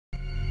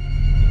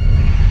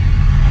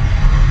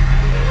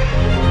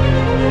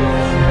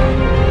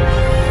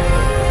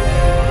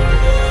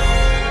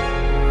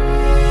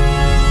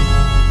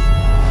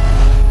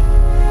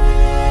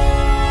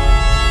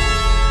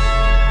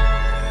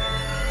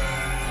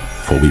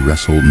For we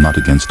wrestle not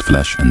against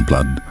flesh and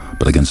blood,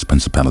 but against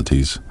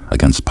principalities,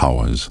 against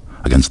powers,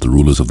 against the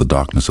rulers of the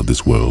darkness of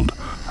this world,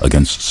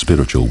 against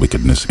spiritual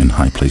wickedness in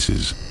high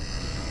places.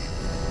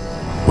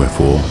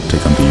 Wherefore,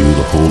 take unto you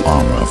the whole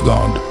armor of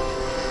God.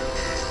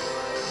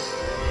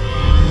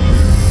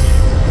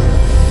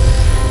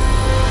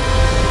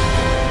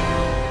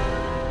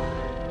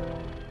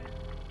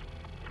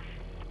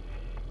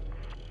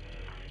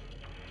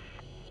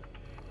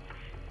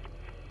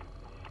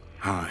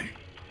 Hi,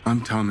 I'm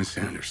Thomas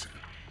Anderson.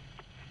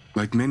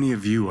 Like many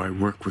of you, I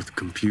work with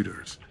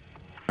computers.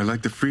 I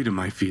like the freedom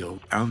I feel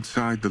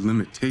outside the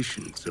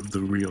limitations of the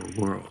real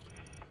world.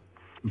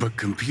 But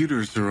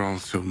computers are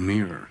also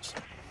mirrors,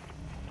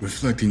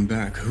 reflecting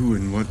back who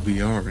and what we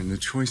are and the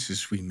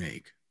choices we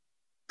make,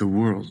 the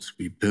worlds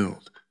we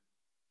build.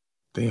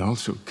 They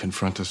also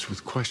confront us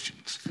with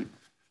questions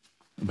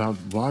about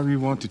why we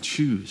want to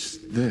choose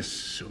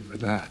this over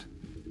that,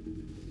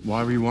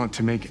 why we want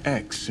to make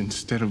X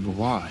instead of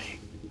Y.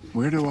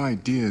 Where do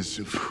ideas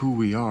of who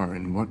we are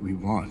and what we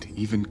want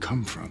even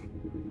come from?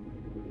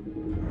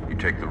 You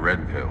take the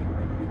red pill,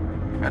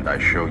 and I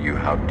show you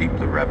how deep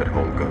the rabbit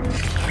hole goes.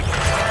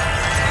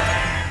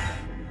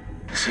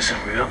 This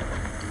isn't real.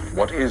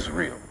 What is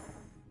real?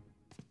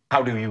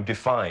 How do you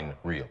define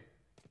real?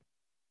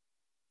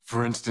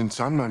 For instance,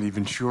 I'm not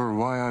even sure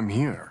why I'm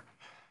here.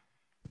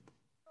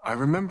 I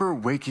remember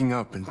waking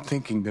up and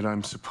thinking that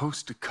I'm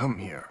supposed to come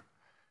here,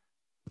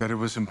 that it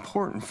was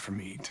important for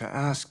me to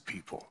ask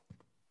people,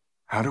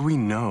 how do we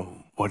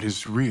know what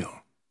is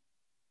real?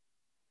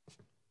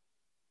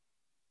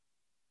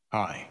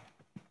 Hi,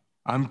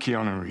 I'm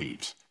Keanu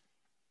Reeves.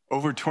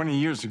 Over 20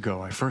 years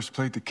ago, I first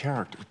played the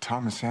character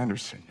Thomas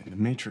Anderson in the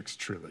Matrix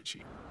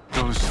trilogy.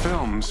 Those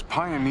films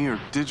pioneered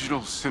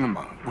digital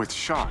cinema with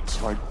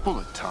shots like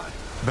bullet time.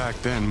 Back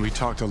then, we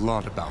talked a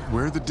lot about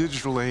where the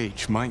digital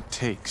age might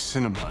take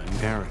cinema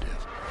and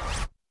narrative.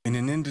 In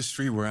an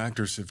industry where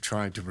actors have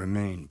tried to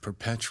remain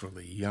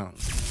perpetually young,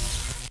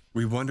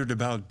 we wondered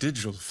about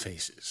digital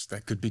faces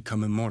that could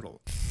become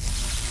immortal.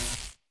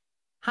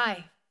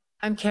 Hi,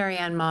 I'm Carrie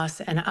Ann Moss,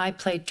 and I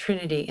played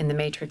Trinity in the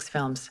Matrix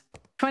films.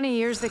 20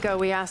 years ago,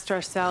 we asked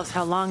ourselves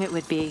how long it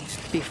would be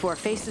before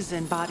faces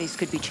and bodies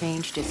could be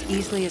changed as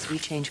easily as we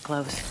change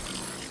clothes.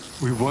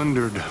 We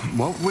wondered,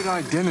 what would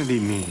identity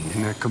mean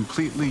in a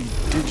completely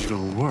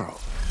digital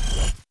world?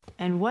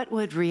 And what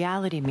would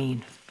reality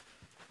mean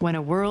when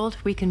a world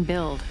we can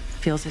build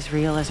feels as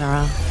real as our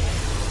own?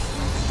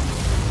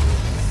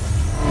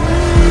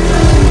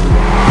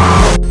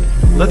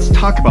 Let's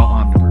talk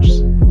about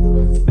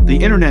Omniverse. The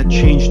internet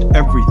changed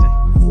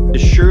everything.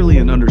 It's surely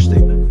an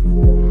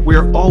understatement. We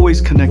are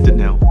always connected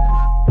now.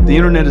 The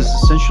internet is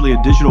essentially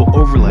a digital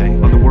overlay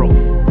on the world.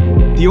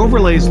 The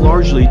overlay is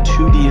largely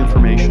 2D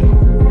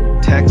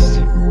information. Text,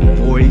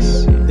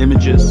 voice,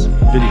 images,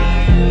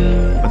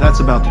 video. But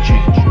that's about to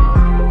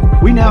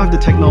change. We now have the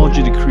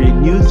technology to create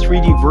new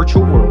 3D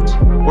virtual worlds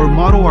or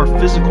model our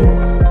physical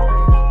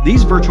world.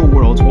 These virtual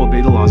worlds will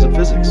obey the laws of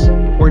physics,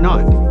 or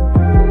not.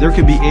 There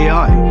could be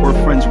AI or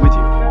friends with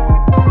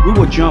you. We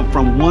will jump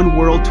from one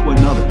world to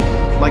another,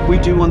 like we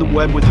do on the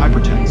web with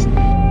hypertext.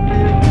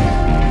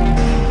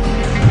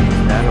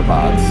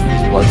 Nanobots,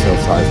 these blood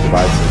cell-sized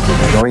devices,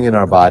 will be going in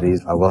our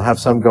bodies. We'll have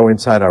some go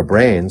inside our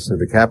brains through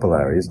the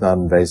capillaries,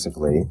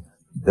 non-invasively.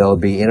 They'll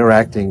be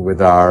interacting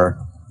with our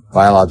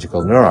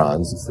biological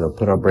neurons. They'll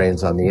put our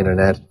brains on the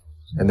internet,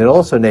 and they'll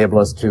also enable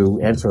us to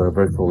enter a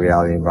virtual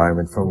reality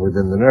environment from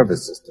within the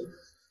nervous system.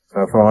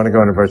 So if I want to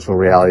go in a virtual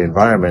reality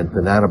environment, the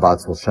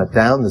nanobots will shut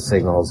down the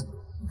signals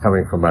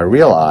coming from my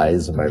real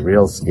eyes and my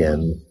real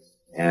skin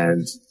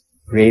and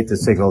create the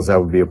signals that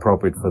would be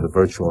appropriate for the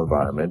virtual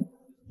environment.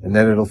 And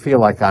then it'll feel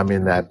like I'm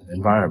in that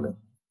environment.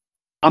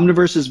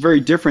 Omniverse is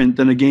very different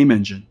than a game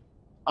engine.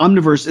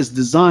 Omniverse is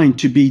designed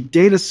to be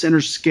data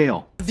center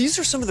scale. These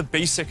are some of the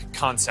basic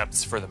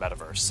concepts for the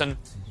metaverse. And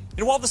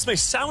while this may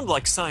sound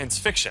like science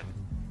fiction,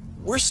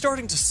 we're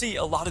starting to see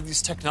a lot of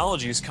these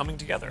technologies coming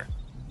together.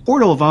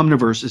 Portal of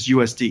Omniverse is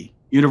USD,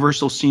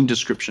 Universal Scene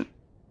Description.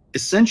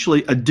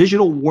 Essentially a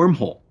digital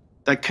wormhole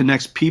that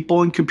connects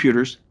people and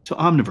computers to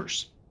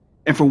Omniverse.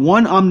 And for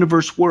one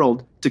Omniverse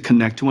world to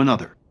connect to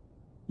another.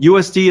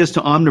 USD is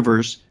to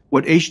Omniverse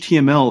what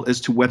HTML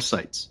is to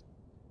websites.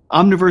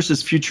 Omniverse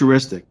is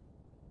futuristic.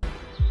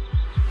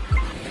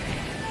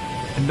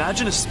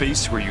 Imagine a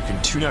space where you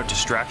can tune out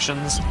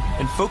distractions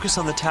and focus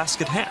on the task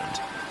at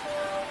hand.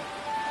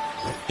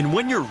 And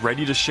when you're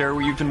ready to share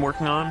what you've been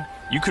working on,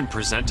 you can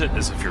present it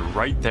as if you're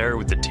right there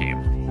with the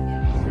team.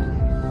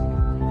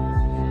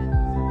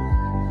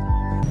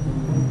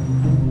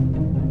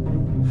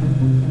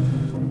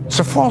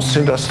 The fourth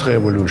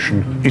industrial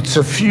revolution, it's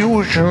a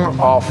fusion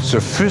of the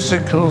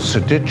physical,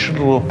 the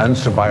digital, and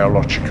the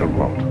biological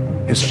world.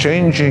 It's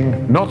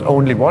changing not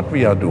only what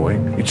we are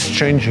doing, it's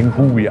changing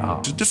who we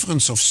are. The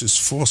difference of this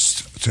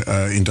fourth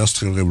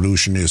industrial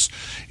revolution is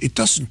it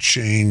doesn't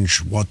change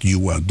what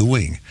you are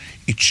doing,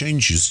 it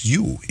changes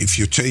you. If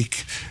you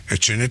take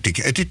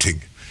genetic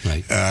editing,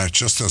 right.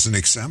 Just as an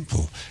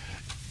example,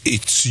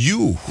 it's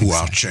you who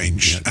are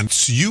changed, and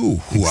it's you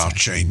who are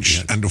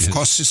changed. And of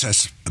course, this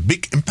has a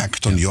big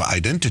impact on your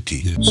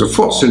identity. The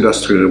fourth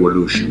industrial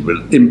revolution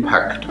will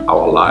impact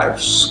our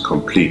lives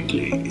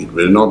completely. It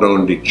will not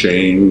only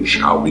change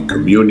how we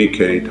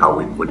communicate, how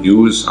we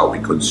produce, how we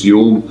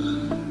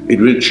consume. It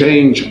will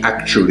change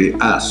actually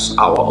us,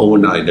 our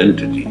own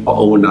identity,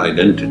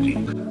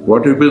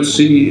 What we will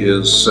see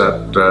is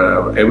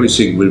that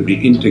everything will be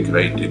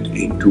integrated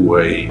into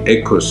an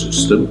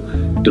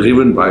ecosystem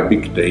driven by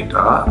big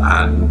data,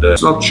 and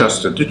it's not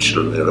just a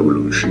digital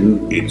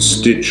revolution,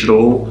 it's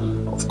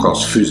digital, of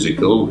course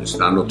physical with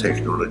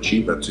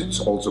nanotechnology, but it's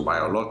also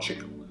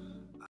biological.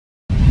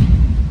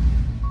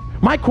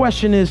 My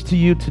question is to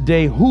you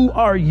today, who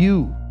are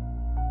you?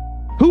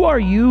 Who are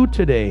you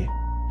today?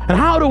 And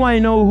how do I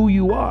know who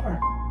you are?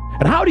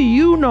 And how do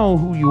you know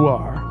who you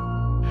are?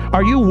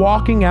 Are you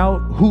walking out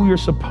who you're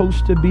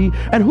supposed to be?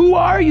 And who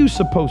are you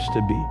supposed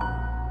to be?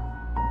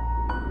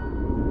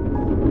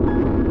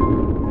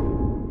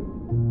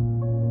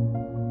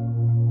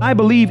 I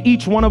believe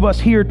each one of us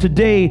here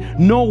today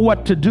know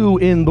what to do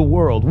in the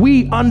world.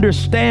 We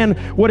understand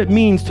what it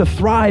means to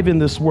thrive in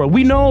this world.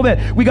 We know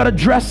that we got to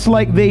dress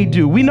like they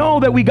do. We know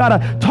that we got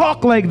to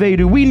talk like they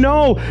do. We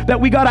know that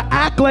we got to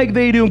act like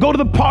they do and go to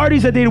the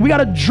parties that they do. We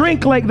got to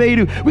drink like they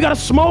do. We got to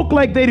smoke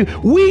like they do.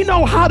 We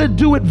know how to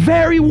do it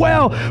very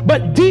well,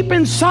 but deep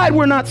inside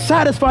we're not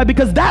satisfied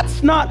because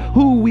that's not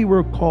who we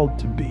were called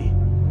to be.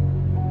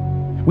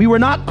 We were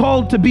not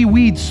called to be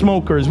weed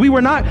smokers. We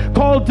were not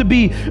called to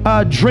be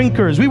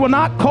drinkers. We were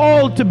not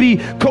called to be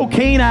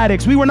cocaine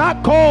addicts. We were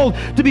not called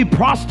to be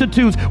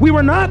prostitutes. We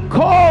were not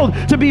called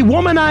to be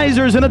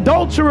womanizers and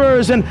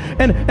adulterers and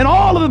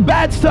all of the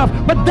bad stuff.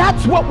 But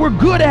that's what we're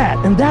good at,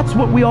 and that's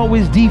what we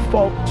always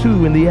default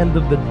to in the end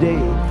of the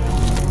day.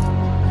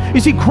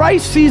 You see,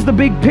 Christ sees the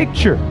big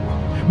picture,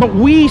 but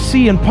we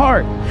see in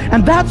part.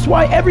 And that's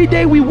why every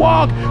day we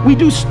walk, we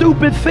do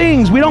stupid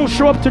things. We don't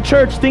show up to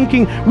church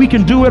thinking we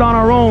can do it on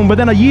our own. But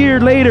then a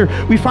year later,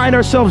 we find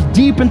ourselves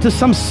deep into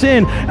some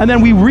sin, and then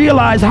we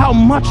realize how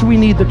much we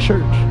need the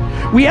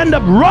church. We end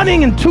up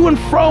running and to and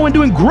fro and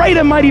doing great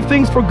and mighty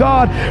things for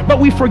God, but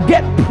we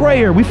forget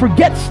prayer. We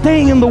forget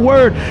staying in the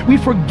Word. We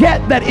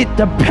forget that it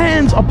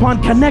depends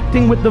upon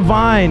connecting with the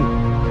vine.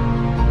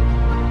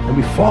 And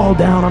we fall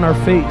down on our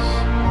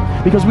face,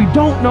 because we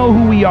don't know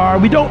who we are.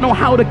 We don't know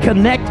how to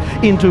connect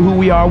into who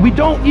we are. We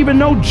don't even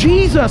know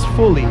Jesus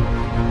fully.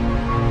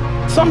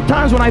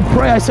 Sometimes when I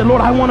pray, I say,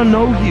 Lord, I want to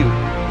know you.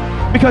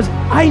 Because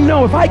I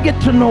know if I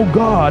get to know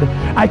God,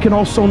 I can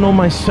also know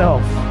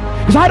myself.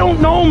 Because I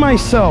don't know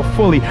myself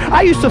fully.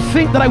 I used to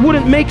think that I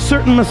wouldn't make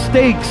certain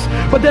mistakes.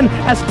 But then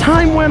as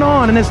time went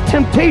on and as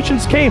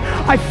temptations came,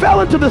 I fell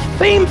into the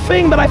same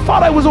thing that I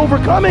thought I was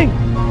overcoming.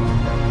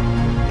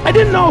 I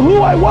didn't know who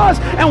I was,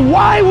 and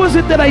why was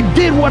it that I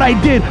did what I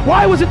did?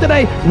 Why was it that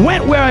I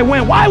went where I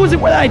went? Why was it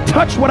that I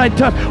touched what I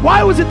touched?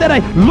 Why was it that I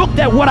looked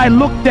at what I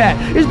looked at?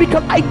 It's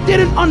because I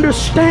didn't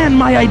understand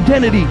my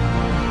identity.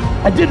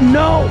 I didn't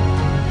know.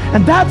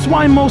 And that's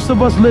why most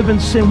of us live in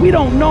sin. We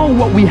don't know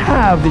what we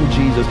have in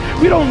Jesus.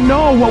 We don't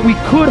know what we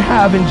could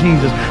have in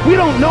Jesus. We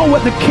don't know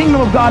what the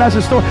kingdom of God has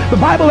in store. The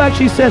Bible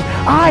actually says,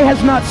 eye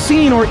has not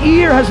seen or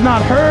ear has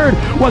not heard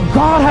what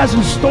God has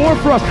in store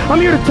for us. I'm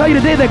here to tell you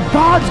today that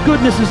God's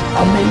goodness is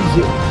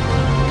amazing.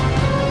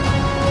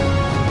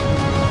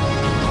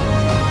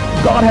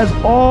 God has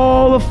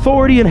all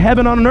authority in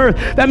heaven and on earth.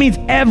 That means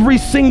every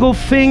single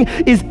thing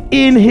is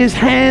in his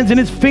hands, in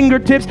his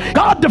fingertips.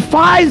 God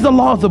defies the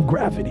laws of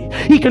gravity.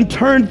 He can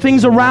turn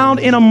things around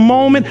in a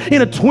moment,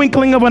 in a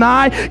twinkling of an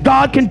eye.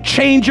 God can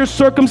change your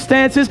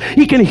circumstances.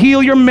 He can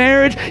heal your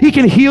marriage. He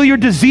can heal your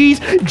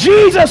disease.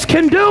 Jesus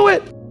can do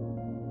it.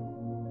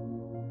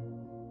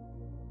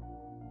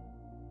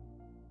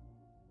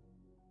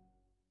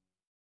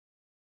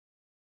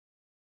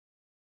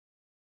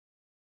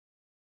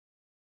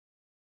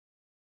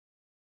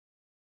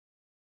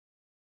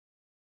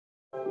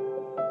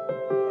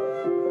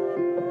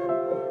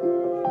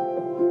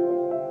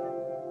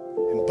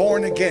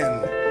 Born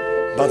again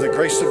by the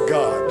grace of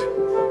God,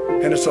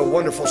 and it's a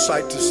wonderful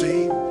sight to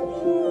see.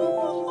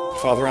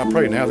 Father, I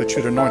pray now that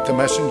you'd anoint the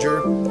messenger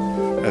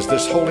as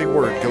this holy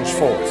word goes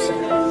forth,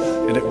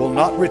 and it will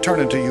not return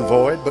unto you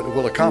void, but it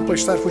will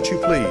accomplish that which you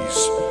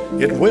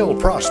please. It will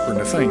prosper in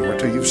the thing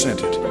whereto you've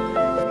sent it.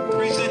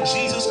 Praise that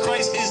Jesus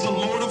Christ is the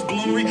Lord of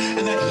glory,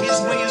 and that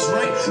his way is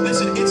right.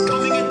 Listen, it's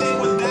coming a day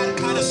when that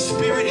kind of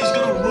spirit is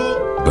going to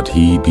rule. But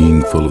he,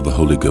 being full of the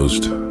Holy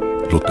Ghost,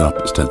 looked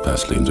up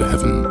steadfastly into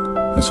heaven,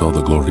 and saw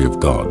the glory of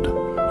God,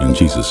 and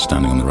Jesus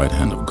standing on the right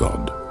hand of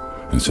God,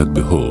 and said,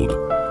 Behold,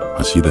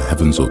 I see the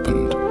heavens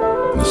opened,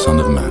 and the Son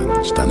of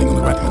Man standing on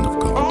the right hand of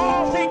God.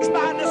 All things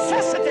by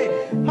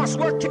necessity must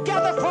work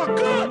together for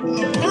good.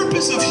 The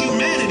purpose of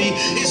humanity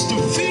is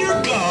to fear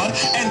God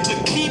and to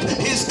keep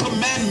his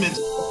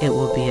commandments. It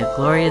will be a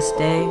glorious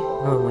day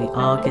when we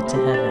all get to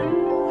heaven.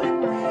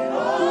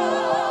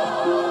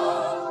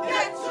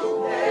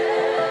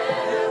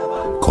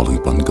 Calling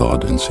upon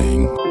God and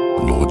saying,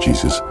 Lord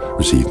Jesus,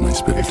 receive my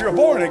spirit. If you're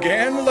born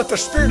again, let the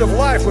Spirit of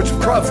life which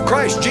of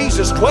Christ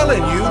Jesus dwell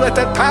in you. Let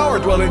that power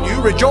dwell in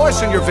you.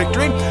 Rejoice in your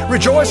victory.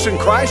 Rejoice in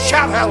Christ.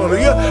 Shout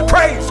hallelujah.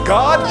 Praise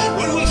God.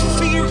 When we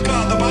feel